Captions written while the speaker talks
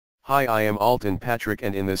Hi, I am Alton Patrick,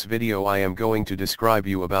 and in this video I am going to describe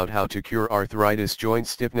you about how to cure arthritis joint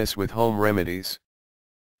stiffness with home remedies.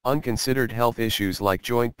 Unconsidered health issues like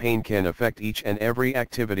joint pain can affect each and every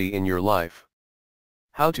activity in your life.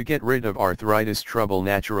 How to get rid of arthritis trouble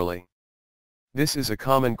naturally. This is a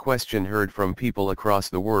common question heard from people across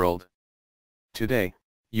the world. Today,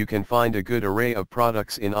 you can find a good array of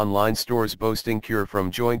products in online stores boasting cure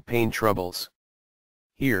from joint pain troubles.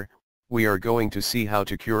 Here, we are going to see how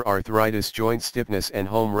to cure arthritis joint stiffness and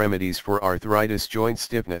home remedies for arthritis joint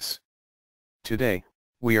stiffness. Today,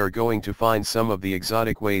 we are going to find some of the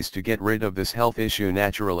exotic ways to get rid of this health issue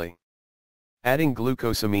naturally. Adding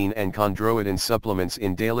glucosamine and chondroitin supplements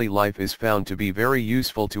in daily life is found to be very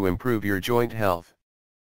useful to improve your joint health.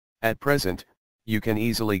 At present, you can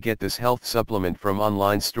easily get this health supplement from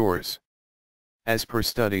online stores. As per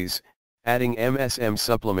studies, adding MSM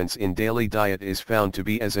supplements in daily diet is found to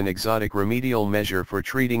be as an exotic remedial measure for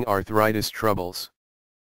treating arthritis troubles.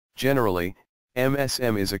 Generally,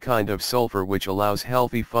 MSM is a kind of sulfur which allows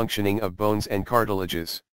healthy functioning of bones and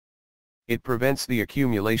cartilages. It prevents the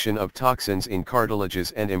accumulation of toxins in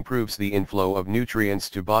cartilages and improves the inflow of nutrients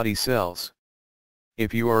to body cells.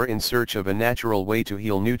 If you are in search of a natural way to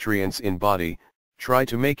heal nutrients in body, try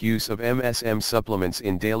to make use of MSM supplements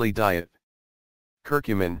in daily diet.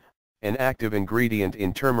 Curcumin, an active ingredient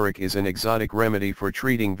in turmeric, is an exotic remedy for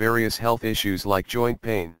treating various health issues like joint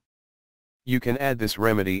pain. You can add this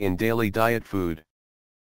remedy in daily diet food.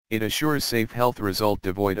 It assures safe health result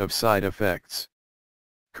devoid of side effects.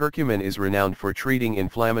 Curcumin is renowned for treating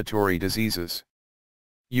inflammatory diseases.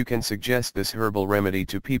 You can suggest this herbal remedy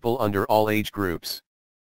to people under all age groups.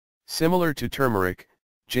 Similar to turmeric,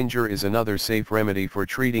 ginger is another safe remedy for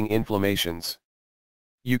treating inflammations.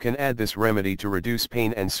 You can add this remedy to reduce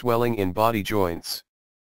pain and swelling in body joints.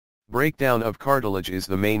 Breakdown of cartilage is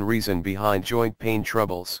the main reason behind joint pain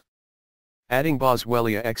troubles. Adding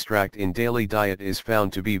boswellia extract in daily diet is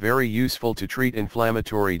found to be very useful to treat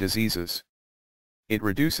inflammatory diseases. It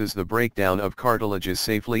reduces the breakdown of cartilages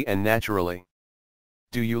safely and naturally.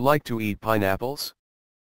 Do you like to eat pineapples?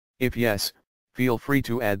 If yes, feel free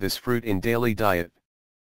to add this fruit in daily diet.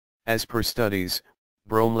 As per studies,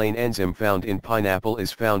 bromelain enzyme found in pineapple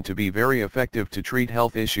is found to be very effective to treat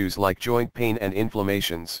health issues like joint pain and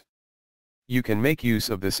inflammations. You can make use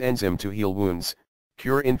of this enzyme to heal wounds,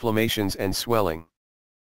 cure inflammations and swelling.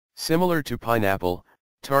 Similar to pineapple,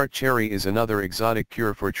 tart cherry is another exotic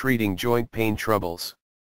cure for treating joint pain troubles.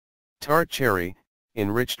 Tart cherry,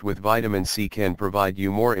 enriched with vitamin C, can provide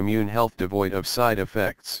you more immune health devoid of side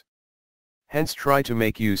effects. Hence, try to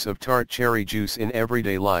make use of tart cherry juice in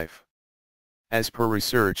everyday life. As per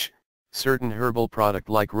research, certain herbal product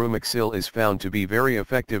like Rumoxil is found to be very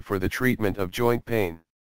effective for the treatment of joint pain.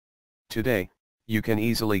 Today, you can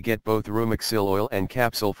easily get both Rumoxil oil and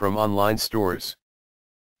capsule from online stores.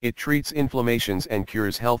 It treats inflammations and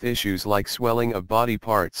cures health issues like swelling of body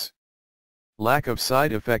parts. Lack of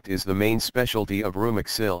side effect is the main specialty of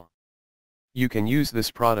Rumoxil. You can use this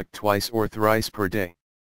product twice or thrice per day.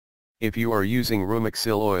 If you are using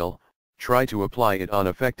Rumoxil oil, try to apply it on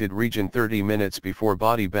affected region 30 minutes before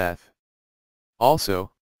body bath.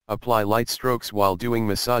 Also, apply light strokes while doing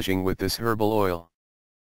massaging with this herbal oil.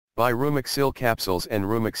 Buy Rumoxil capsules and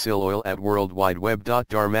Rumoxil oil at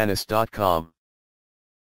worldwideweb.darmanis.com.